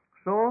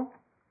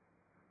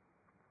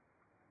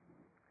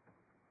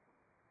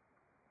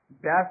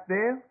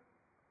Vyasdev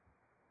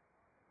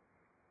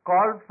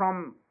called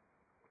from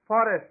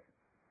forest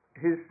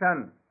his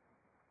son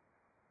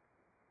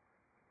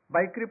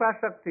by Kripa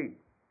Shakti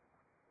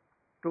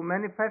to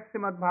manifest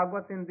Srimad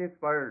Bhagavat in this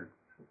world.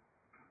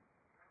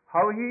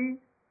 How he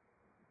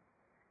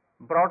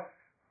brought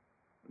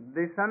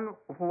the son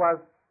who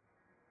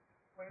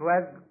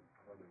has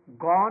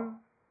gone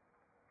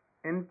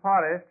in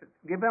forest,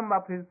 given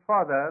up his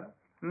father,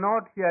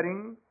 not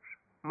hearing,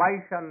 my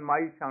son,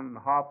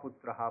 ha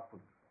putra, ha putra,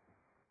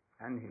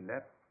 and he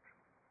left.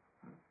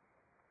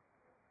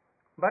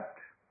 But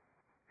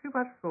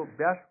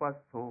Vyas was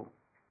so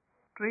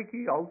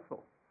tricky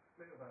also.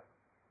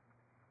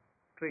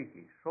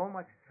 Tricky, so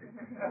much.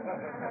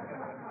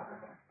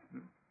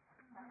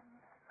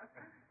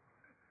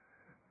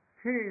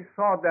 He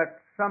saw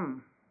that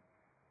some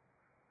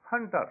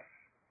hunters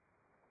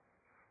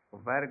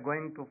were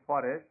going to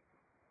forest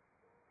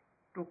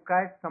to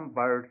catch some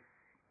birds,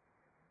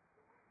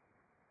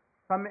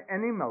 some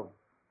animals,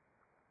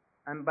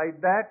 and by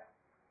that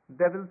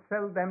they will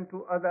sell them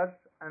to others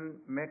and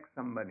make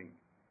some money.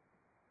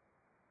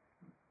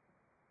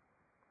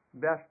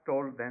 Vyas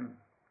told them,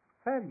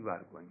 where you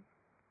are going?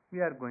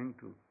 We are going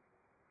to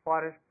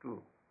forest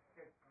to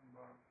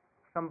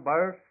some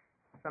birds,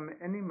 some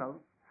animals,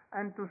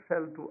 and to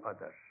sell to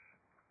others.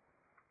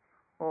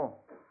 Oh,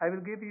 I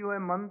will give you a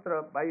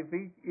mantra by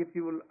which if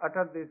you will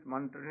utter this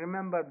mantra,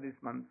 remember this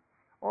mantra,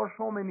 or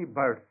so many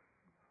birds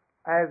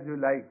as you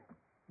like,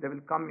 they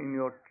will come in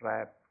your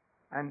trap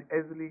and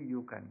easily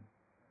you can.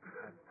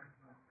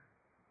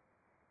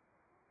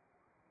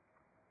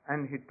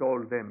 And he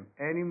told them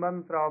any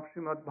mantra of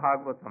Srimad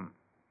Bhagavatam.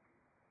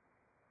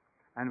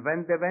 And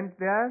when they went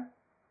there,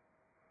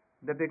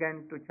 they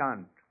began to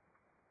chant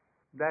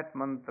that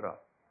mantra.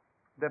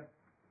 They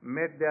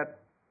made their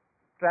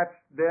traps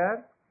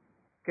there,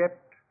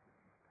 kept,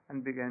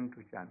 and began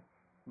to chant.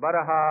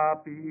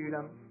 Varaha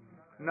Peedam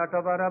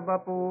Natavara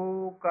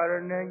Vapu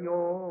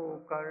Karnayo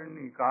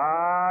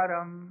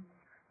Karnikaram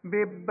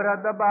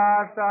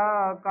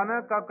Vibradabasa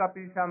Kanaka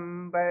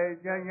Kapisham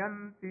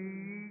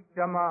Vajayanti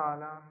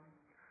Jamalam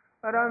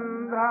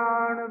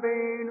Randhan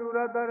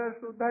Venuradara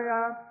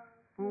Sudhaya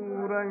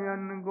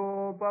Purayan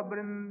Gopa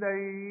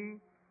Brindai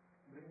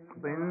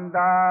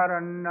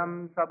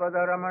Vrindarannam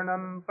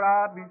Sabadaramanam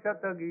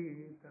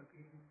Prabhisatagita.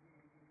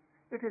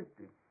 It is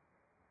the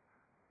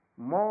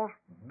most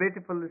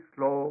beautiful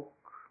slok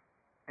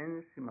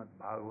in Srimad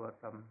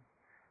Bhagavatam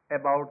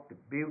about the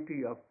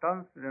beauty of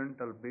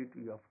transcendental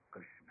beauty of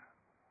Krishna.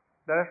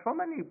 There are so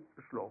many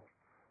sloks,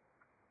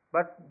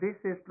 but this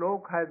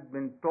slok has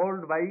been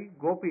told by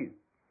gopis,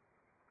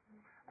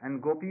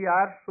 and gopis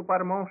are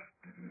supermost.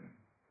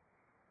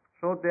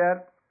 So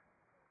their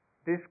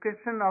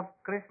description of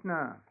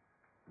Krishna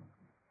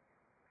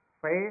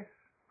face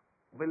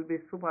will be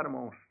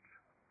supermost.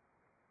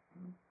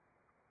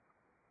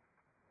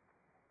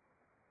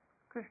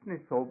 Krishna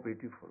is so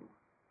beautiful.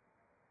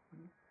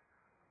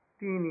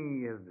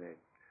 Teeny is it.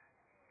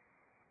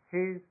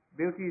 His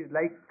beauty is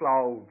like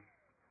clouds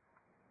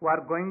who are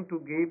going to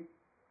give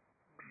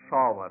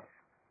showers.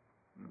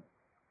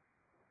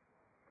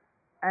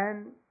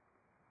 And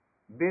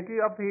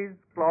beauty of his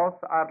clothes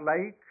are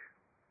like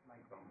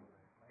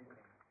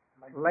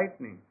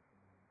lightning.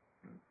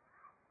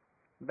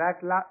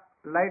 That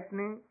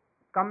lightning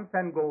comes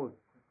and goes.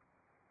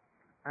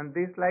 And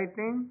this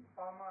lightning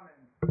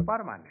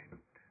permanent.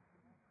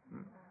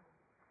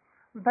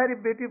 Very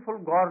beautiful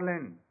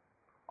garland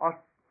of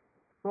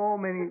so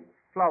many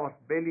flowers,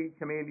 belly,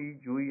 chameli,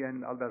 jui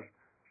and others.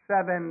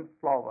 7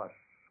 flowers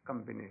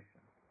combination.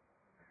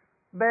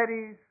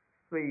 Very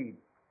sweet,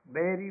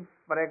 very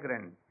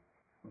fragrant.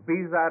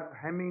 Bees are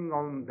humming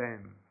on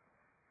them,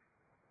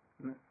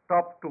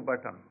 top to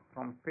bottom,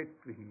 from feet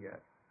to here.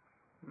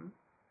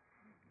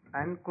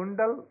 And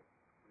kundal,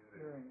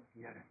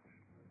 yes,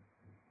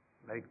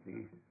 like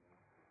this.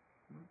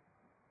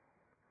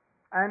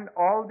 And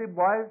all the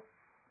boys,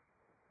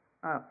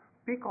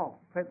 peacock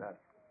feather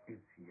is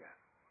here.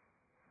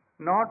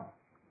 Not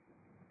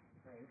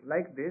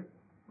like this,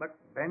 but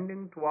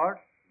bending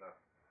towards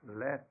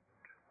left.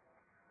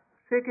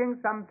 Seeking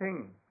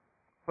something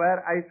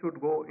where I should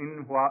go,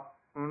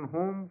 on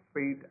whom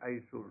feet I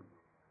should.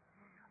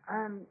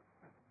 And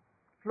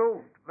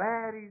float,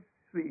 very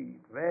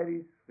sweet,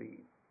 very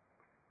sweet.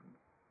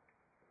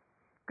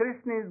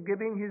 Krishna is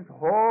giving his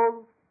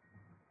whole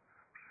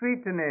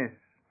sweetness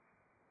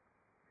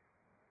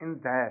in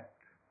that.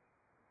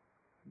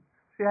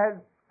 She has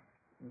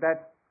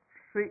that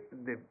sweet,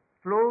 the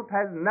float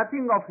has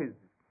nothing of his.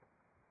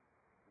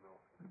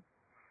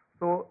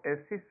 So a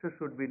sister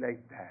should be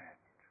like that.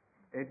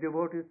 A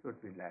devotee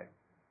should be like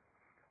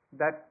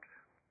that.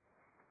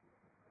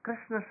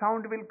 Krishna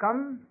sound will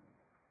come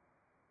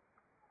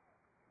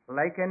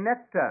like a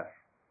nectar.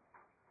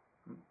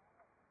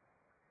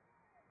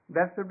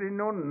 There should be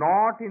no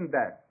knot in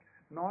that,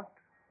 not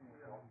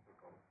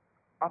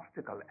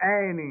obstacle,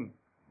 any.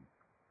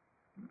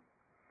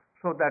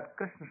 So that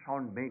Krishna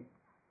sound may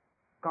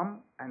come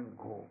and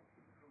go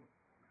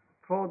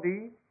through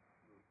the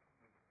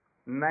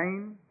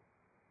 9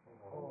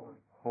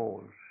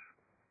 holes.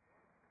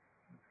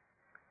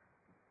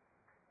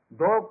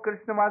 Though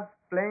Krishna was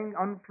playing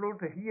on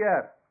flute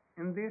here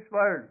in this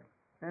world,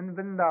 in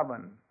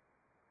Vrindavan,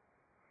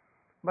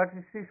 but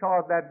she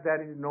saw that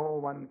there is no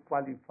one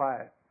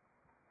qualified,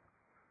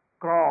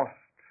 crossed,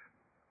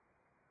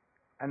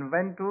 and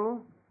went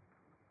through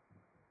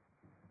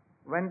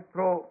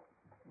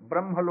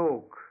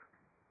Brahmalok,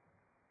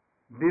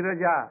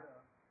 Viraja,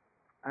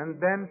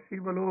 and then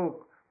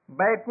Shivalok,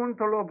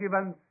 Vaikunthalok.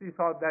 Even she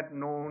saw that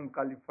no one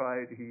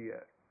qualified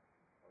here.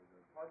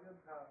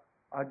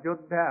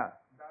 Ajodhya,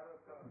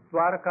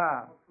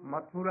 Dwarka,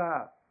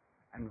 Mathura,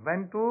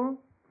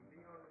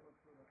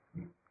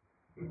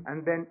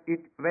 and then it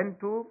went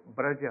to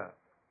Braja,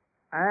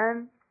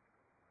 and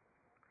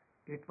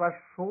it was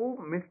so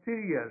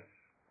mysterious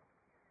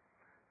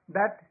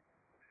that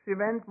she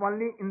went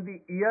only in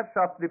the ears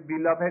of the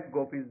beloved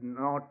gopis,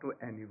 not to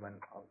anyone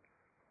else.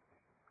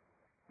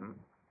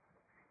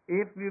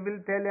 If we will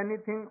tell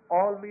anything,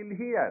 all will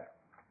hear.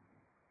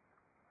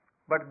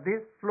 But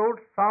this flute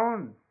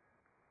sound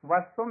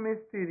was so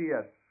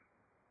mysterious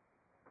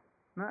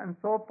and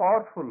so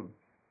powerful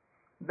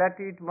that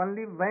it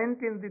only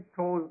went in the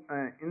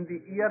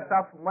ears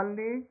of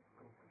only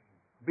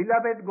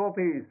beloved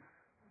gopis,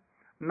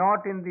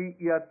 not in the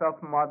ears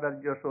of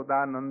Mother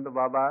Yashoda, Nanda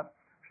Baba,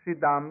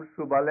 Siddham,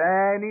 Subal,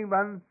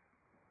 anyone.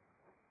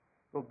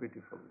 So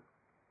beautiful.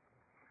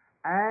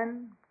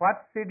 And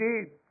what she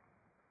did?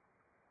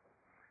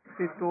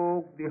 She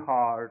took the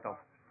heart of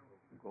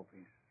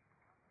gopis,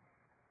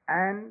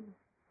 and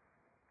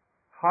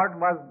heart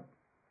was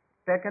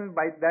taken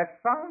by that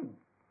sound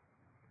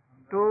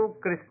to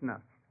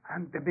Krishna,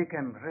 and they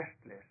became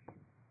restless.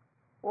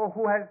 Oh,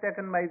 who has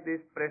taken my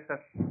this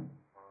precious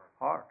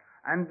heart?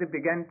 And they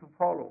began to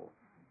follow.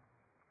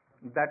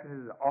 That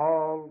is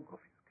all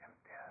gopis came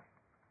there.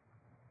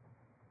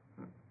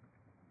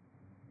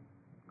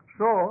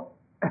 So,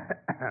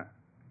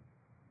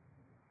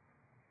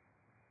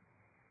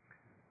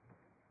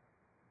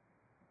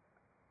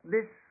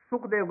 this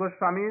Sukadeva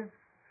Goswami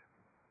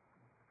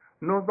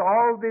knows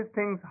all these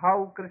things,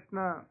 how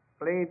Krishna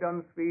played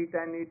on sweet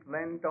and it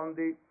went on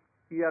the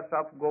ears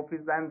of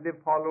gopis, and they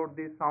followed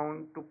the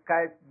sound to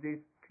catch this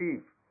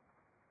thief,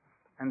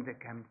 and they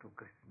came to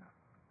Krishna.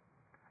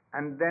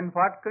 And then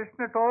what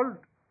Krishna told?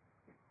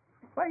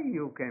 Why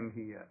you came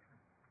here?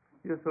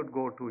 You should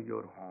go to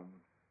your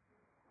homes,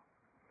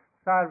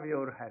 serve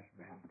your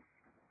husbands,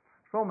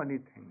 so many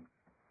things.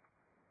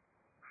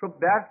 So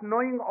that's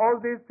knowing all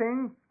these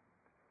things,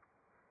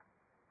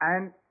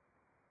 and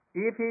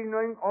if he is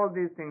knowing all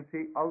these things,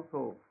 he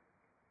also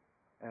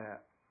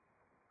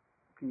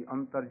ki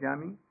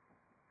antarjami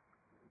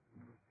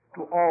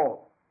to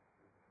all,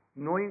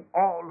 knowing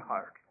all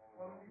hearts.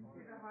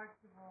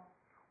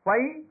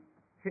 Why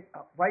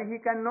he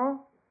can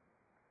know?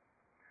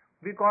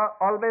 Because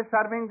always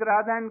serving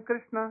Radha and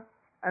Krishna,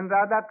 and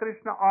Radha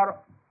Krishna are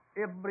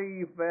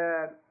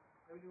everywhere,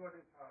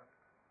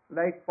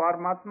 like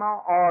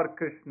Paramatma or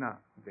Krishna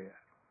there.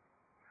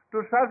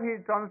 To serve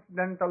his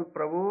transcendental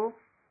Prabhu,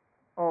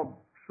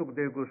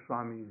 Sukadeva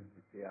Goswami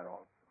is there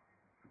also.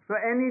 So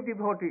any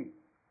devotee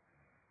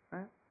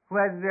who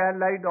has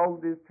realized all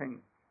these things,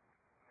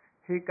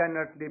 he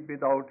cannot live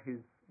without his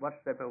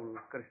worshipable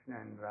Krishna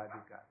and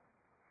Radhika.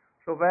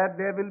 So where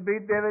they will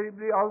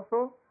be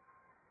also.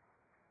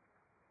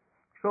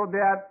 So they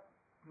are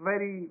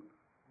very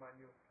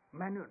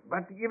minute,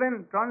 but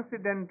even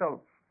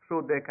transcendental,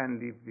 so they can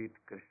live with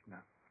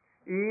Krishna.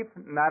 If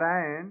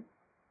Narayan,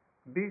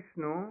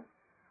 Vishnu,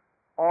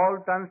 all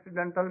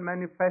transcendental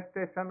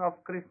manifestation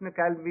of Krishna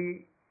can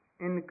be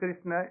in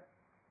Krishna,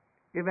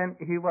 even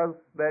he was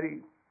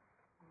very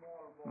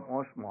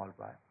small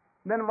boy.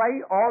 Then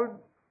why all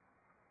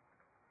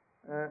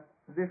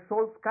the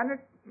souls cannot,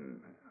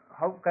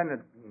 how can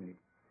it be?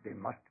 They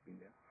must be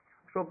there.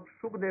 So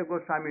Sukadeva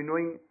Goswami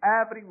knowing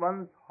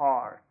everyone's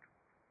heart,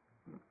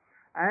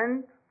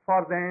 and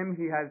for them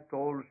he has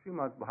told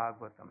Srimad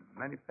Bhagavatam,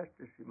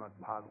 manifested Srimad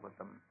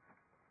Bhagavatam,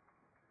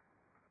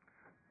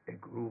 a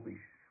guru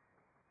wish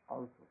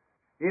also.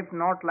 If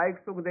not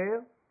like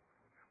Sukadeva,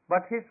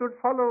 but he should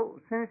follow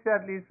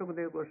sincerely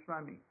Sukadeva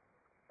Goswami.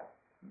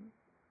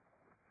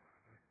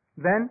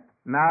 Then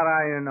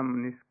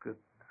Narayanam Niskrit.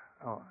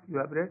 Oh, you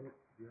have read?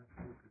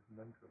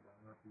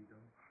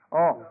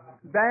 Oh,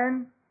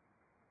 then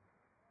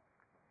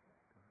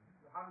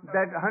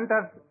that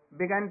hunters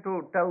began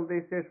to tell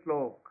this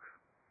slok,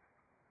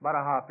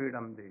 Varaha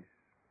Pidam this.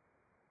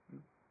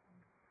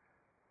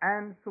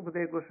 And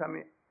Sukadeva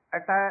Goswami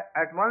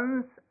at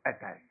once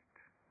attached.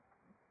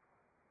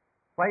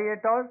 Why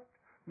attached?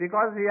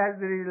 Because he has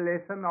the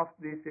relation of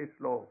this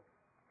slok.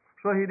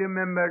 So he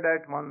remembered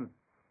at once.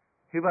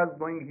 He was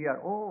going here.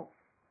 Oh,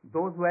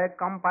 those who have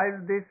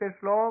compiled this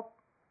slok,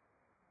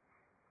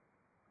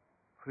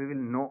 we will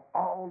know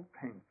all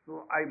things.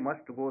 So I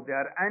must go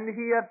there and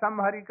hear some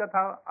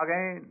Harikatha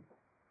again.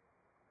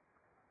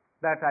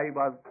 That I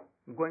was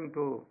going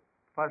to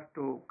first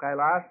to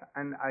Kailash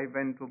and I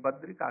went to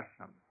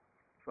Badrikashram.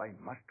 So I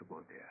must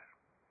go there.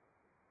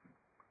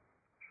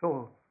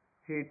 So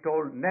he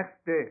told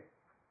next day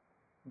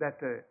that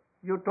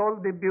you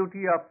told the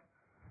beauty of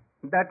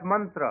that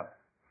mantra,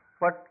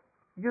 but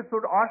you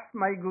should ask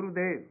my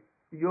Gurudev,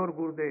 your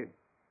Gurudev,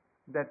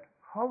 that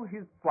how he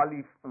is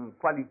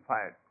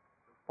qualified,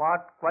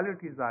 what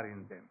qualities are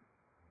in them.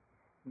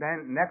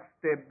 Then next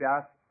day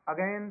Vyas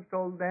again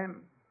told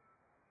them,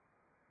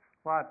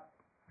 what?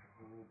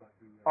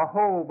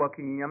 Aho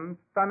bakiyam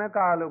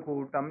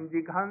stanakalakutam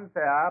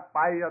jighansaya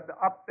payad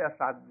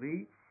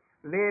apyasadvi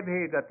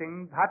lebhe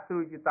gating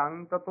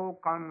dhatujitang tato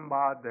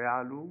kamba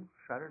dayalu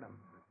sharanam.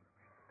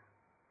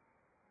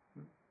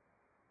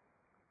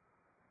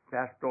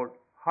 Vyas told.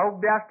 How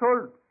Vyas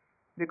told?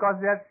 Because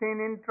they are seen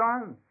in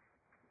trance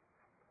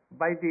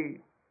by the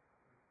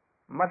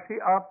mercy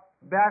of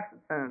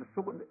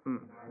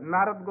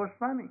Narad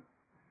Goswami.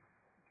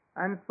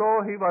 And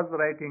so he was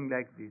writing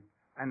like this.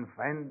 And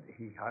when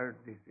he heard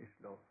this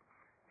slok,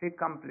 he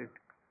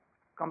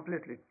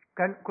completely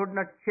could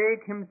not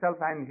shake himself,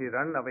 and he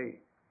ran away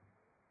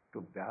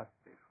to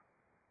Vyasdev.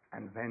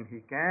 And when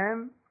he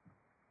came,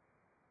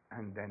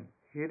 and then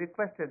he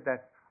requested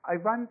that, I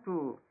want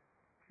to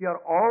hear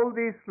all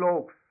these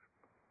sloks,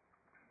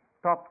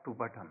 top to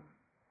bottom,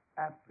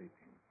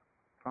 everything,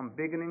 from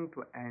beginning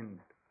to end,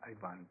 I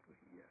want to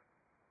hear.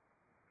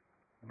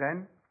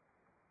 Then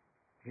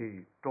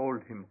he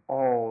told him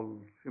all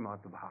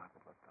Srimad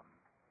Bhagavatam.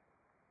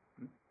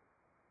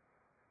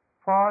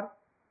 For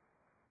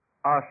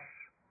us,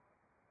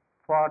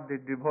 for the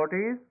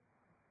devotees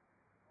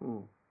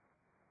who.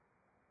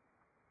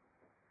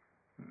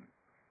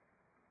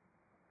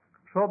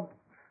 So,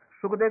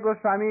 Sukadeva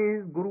Goswami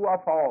is Guru of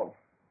all.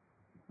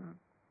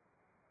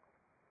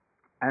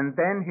 And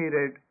then he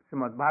read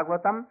Srimad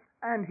Bhagavatam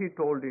and he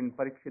told in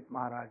Parikshit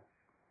Maharaj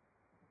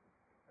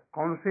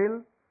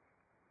council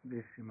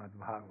this Srimad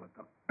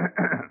Bhagavatam.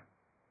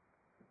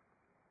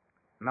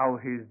 Now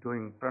he is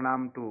doing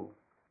pranam to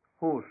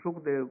who?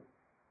 Sukadeva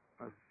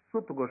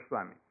Sut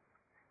Goswami.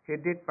 He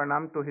did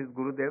pranam to his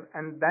Gurudev,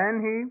 and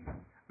then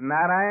he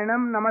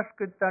Narayanam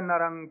Namaskritta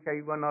Narang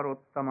Chaiva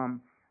Narottamam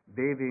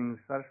Deving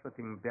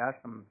Saraswatim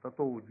Vyasam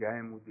Tato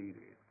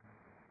Jayamudire.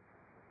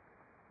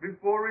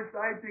 Before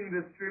reciting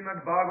the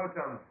Srimad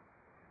Bhagavatam,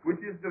 which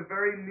is the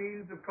very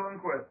means of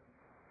conquest,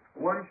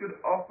 one should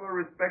offer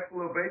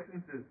respectful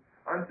obeisances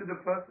unto the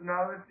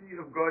personality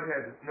of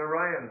Godhead,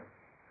 Narayan,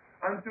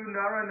 unto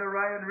Nara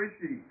Narayan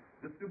Rishi,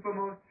 the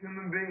supermost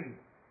human being,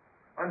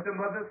 unto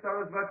Mother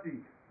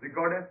Saraswati, the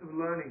goddess of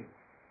learning,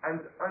 and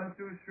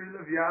unto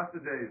Srila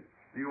Vyasadeva,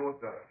 the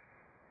author.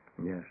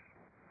 Yes.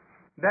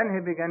 Then he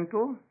began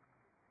to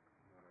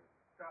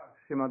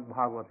Srimad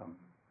Bhagavatam.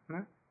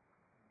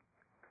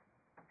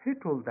 He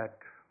told that,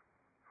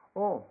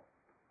 oh,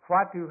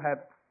 what you have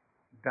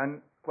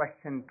done,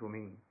 question to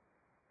me.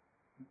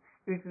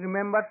 It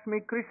remembers me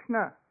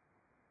Krishna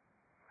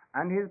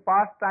and his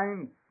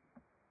pastimes.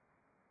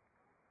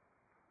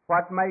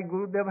 What my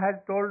Gurudev has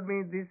told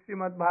me, this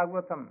Srimad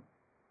Bhagavatam.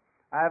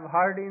 I have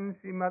heard in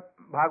Srimad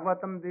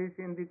Bhagavatam this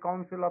in the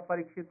council of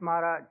Parikshit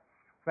Maharaj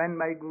when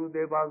my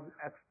Gurudev was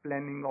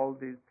explaining all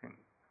these things.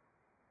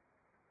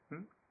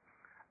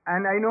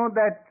 And I know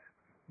that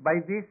by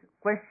this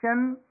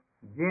question,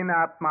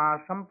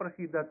 Jenatma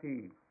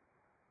Samprasidati.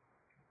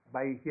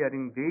 By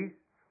hearing this,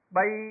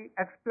 by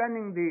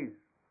explaining this,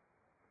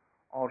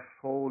 our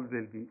soul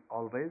will be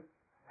always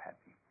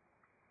happy.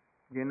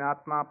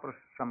 Jenatma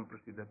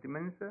Samprasidati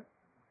means the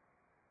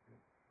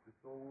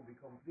soul will be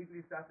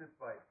completely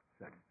satisfied.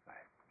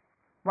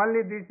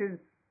 Only this is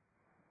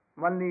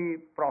only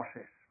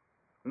process,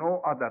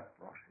 no other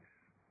process.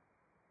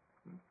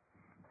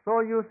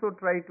 So you should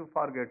try to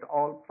forget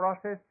all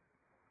process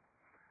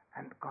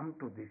and come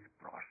to this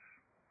process.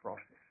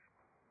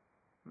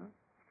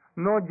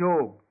 No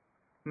job,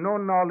 no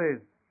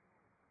knowledge,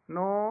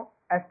 no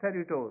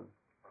austerities,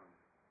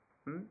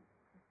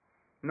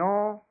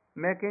 no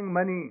making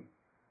money.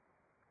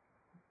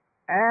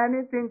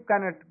 Anything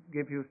cannot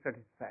give you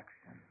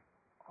satisfaction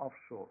of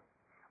soul.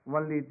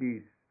 Only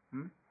these.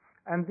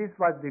 And this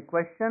was the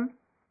question.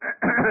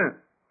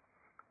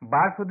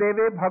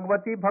 Vasudeve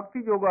Bhagavati Bhakti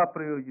Yoga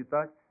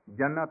Prayojita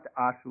Janat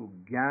Asu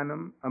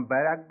Jnanam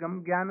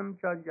Vairagyam Jnanam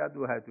Cha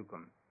Jadu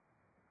Hatukam.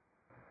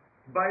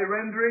 By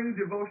rendering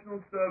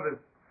devotional service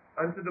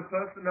unto the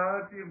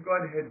personality of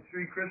Godhead,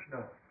 Sri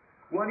Krishna,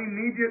 one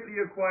immediately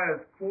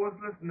acquires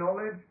causeless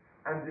knowledge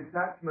and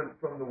detachment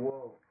from the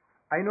world.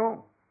 I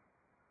know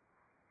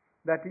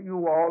that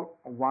you all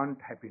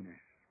want happiness.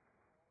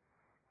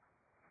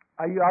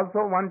 I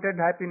also wanted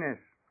happiness.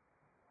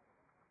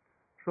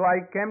 So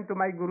I came to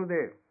my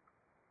Gurudev,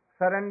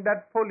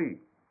 surrendered fully.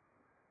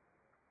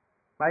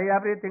 My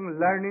everything,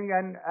 learning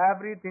and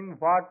everything,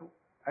 what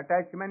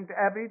attachment,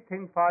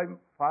 everything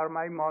for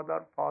my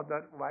mother,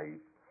 father, wife,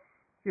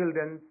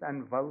 children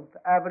and wealth,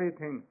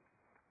 everything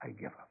I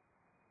gave up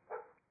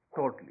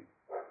totally.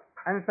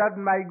 And served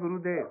my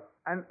Gurudev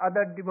and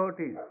other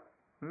devotees.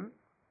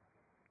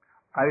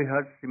 I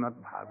heard Srimad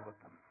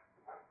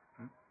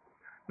Bhagavatam.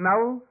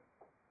 Now,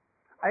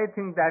 I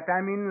think that I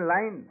am in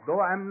line, though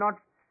I am not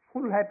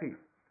full happy,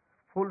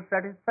 full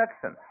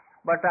satisfaction,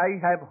 but I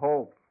have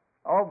hope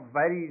of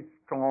very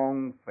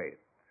strong faith.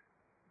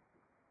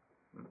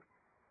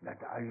 that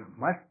I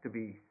must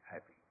be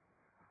happy.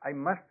 I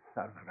must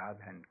serve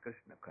Radha and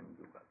Krishna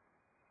conjugal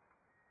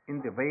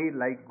in the way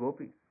like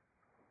gopis.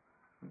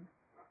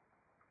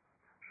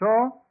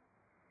 So,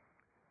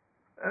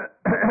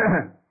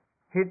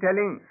 he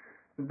telling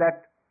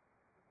that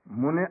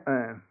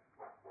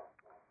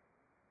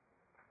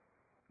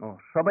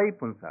Sabai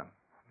Punsam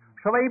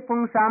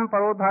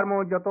Paro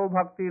Dharmo Jato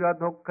Bhakti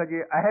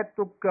Radhokkaje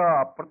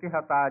Ahetukya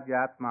Pratihata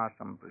Jatma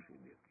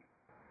Samprasidhyati.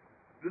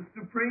 The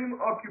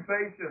supreme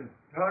occupation,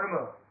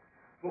 dharma,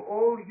 for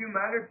all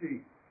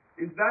humanity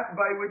is that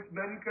by which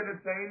men can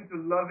attain to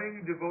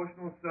loving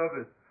devotional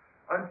service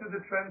unto the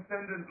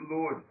transcendent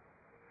Lord.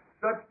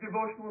 Such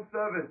devotional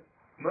service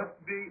must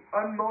be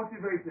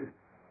unmotivated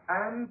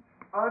and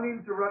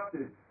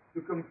uninterrupted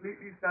to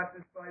completely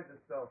satisfy the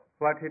self.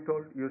 What he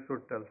told, you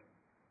should tell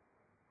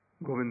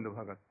Govinda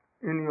Bhagat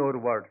in your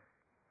words.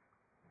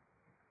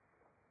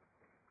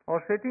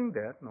 Or sitting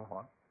there, no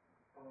harm.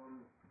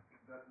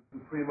 That the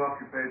supreme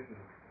occupation.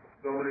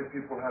 So many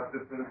people have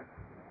different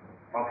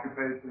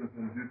occupations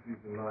and duties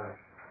in life,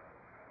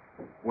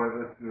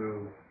 whether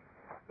to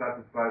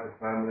satisfy the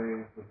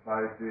family,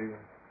 society,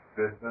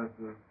 their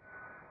senses.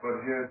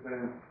 But here it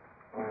says,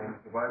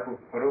 the Bible,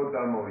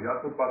 Parodamo,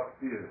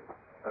 Yatopaktir,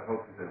 I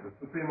hope you say. The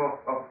supreme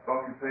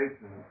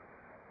occupation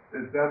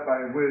is that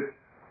by which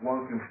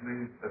one can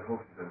please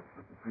Adhoksita,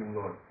 the Supreme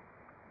Lord.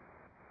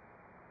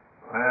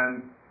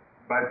 And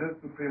by this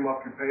supreme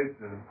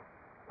occupation,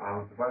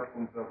 the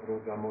Bible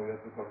Parodamo,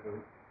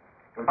 Yatopaktir,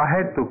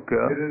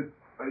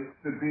 it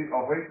should be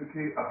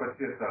Avaistuki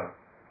Apacheta.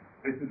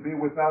 It should be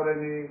without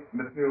any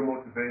material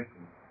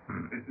motivation.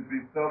 It should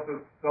be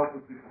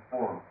selflessly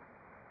performed.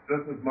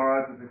 Just as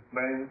Maharaj has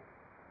explained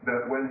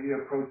that when he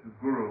approaches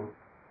Guru,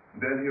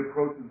 then he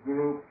approaches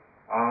Guru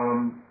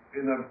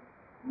in a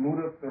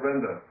mood of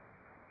surrender,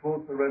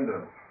 full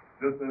surrender,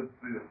 just as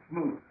the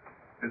flute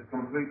is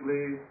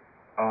completely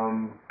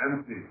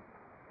empty.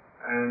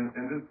 And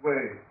in this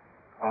way,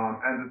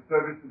 and the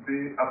service should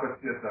be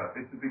apacheta,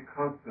 it should be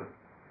constant.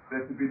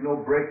 There should be no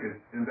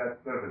breakage in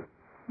that service.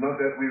 Not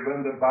that we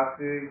render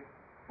bhakti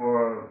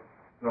for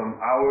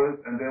some hours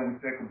and then we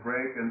take a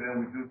break and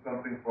then we do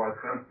something for our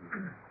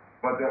senses.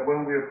 But that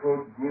when we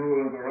approach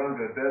Guru and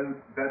Gauranga, then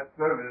that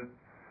service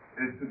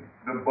is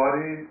the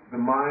body, the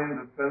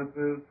mind, the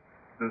senses,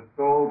 the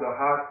soul, the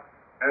heart,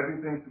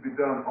 everything should be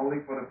done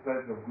only for the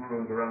pleasure of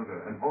Guru and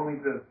Gauranga. And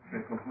only this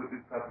can completely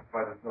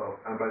satisfy the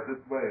self. And by this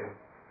way,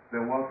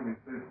 then one can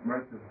receive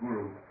mercy of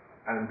Guru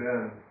and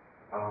then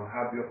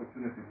have the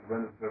opportunity to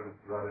render service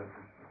to Radha and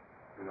Krishna.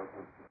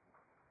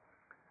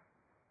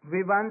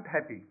 We want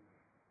happy,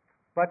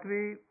 but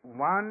we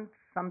want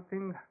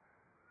something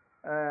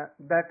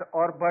that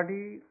our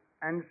body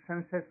and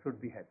senses should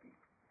be happy.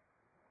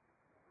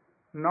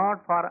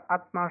 Not for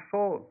Atma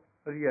soul,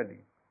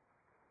 really.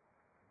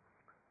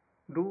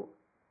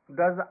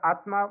 Does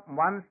Atma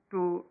wants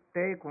to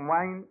take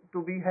wine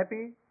to be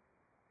happy?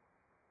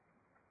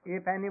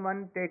 If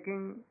anyone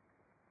taking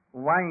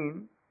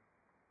wine,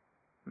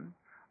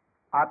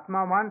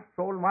 Atma wants,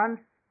 soul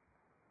wants?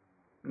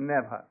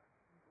 Never.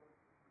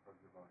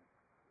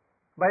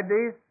 By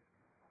this,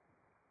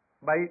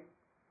 by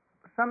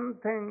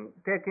something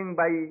taken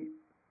by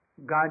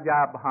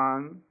ganja,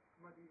 bhang,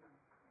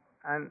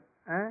 and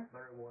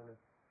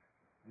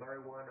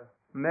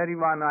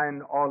marijuana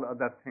and all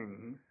other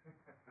things,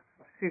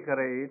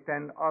 cigarette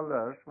and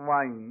others,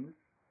 wines.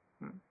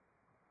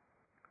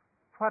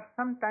 For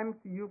sometimes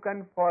you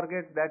can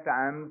forget that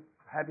I am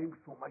having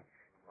so much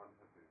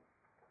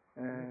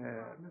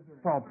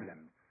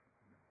problems.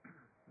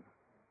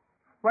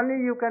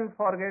 Only you can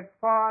forget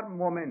for a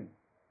moment,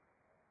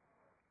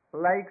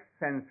 like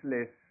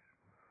senseless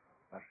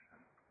person.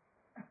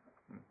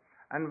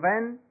 And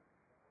when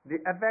the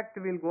effect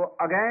will go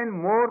again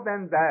more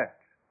than that,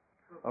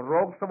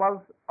 rogs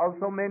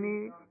also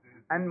many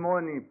and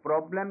many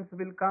problems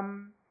will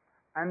come,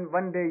 and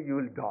one day you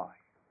will die.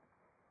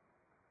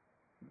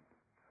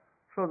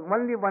 So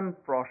only one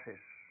process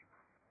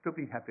to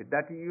be happy,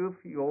 that if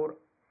your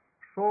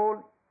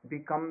soul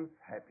becomes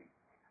happy,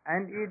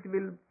 and it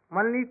will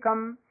only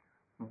come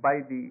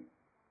by the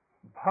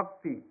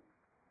bhakti,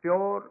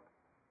 pure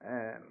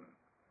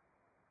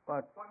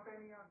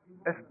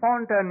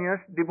spontaneous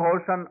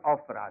devotion of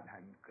Radha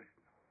and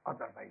Krishna,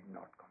 otherwise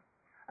not come.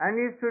 And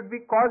it should be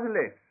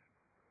causeless.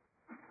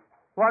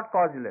 What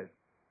causeless?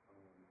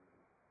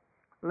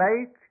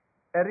 Like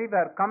a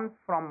river comes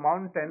from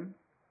mountain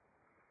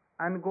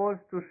and goes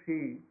to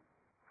sea.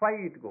 Why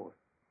it goes?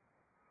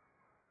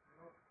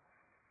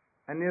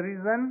 Any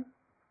reason?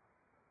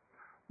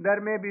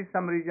 There may be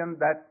some reason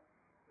that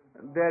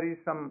there is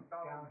some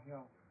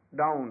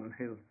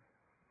downhill.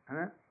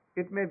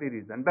 It may be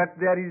reason, but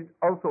there is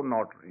also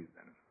not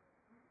reason.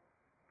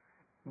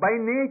 By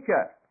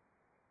nature.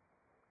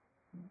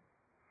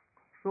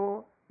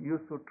 So you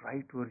should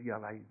try to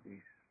realize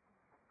this.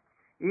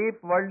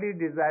 If worldly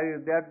desire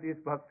is there, this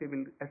bhakti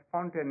will,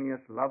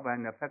 spontaneous love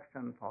and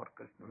affection for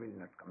Krishna will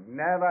not come,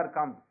 never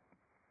come.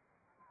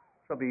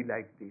 So be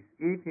like this.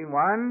 If you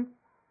want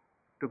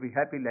to be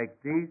happy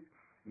like this,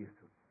 you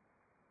should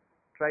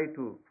try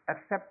to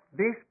accept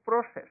this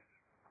process,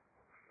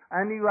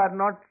 and you are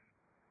not,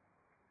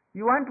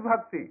 you want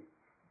bhakti,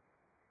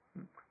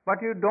 but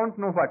you don't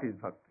know what is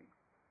bhakti.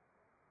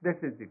 This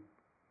is the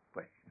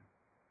question.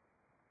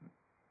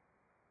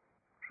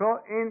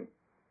 So in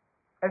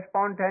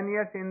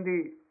spontaneous, in the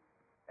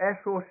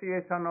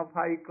association of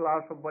high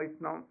class of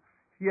Vaishnava,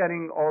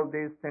 hearing all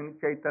these things,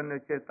 Chaitanya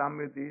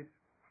Charitamrita,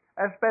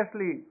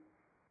 especially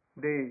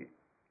the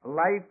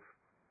life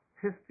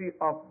history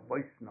of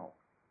Vaishnava,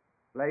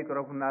 like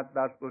Raghunath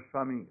Das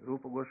Goswami,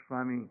 Rupa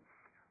Goswami,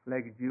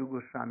 like Jiva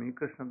Goswami,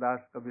 Krishna Das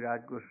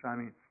Kaviraj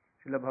Goswami,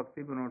 Srila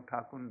Bhakti Vinod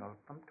Thakur,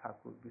 Narottam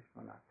Thakur,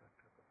 Vishwanath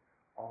Thakur,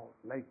 all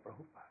like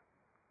Prabhupada.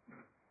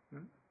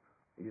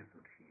 You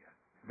should hear.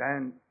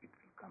 Then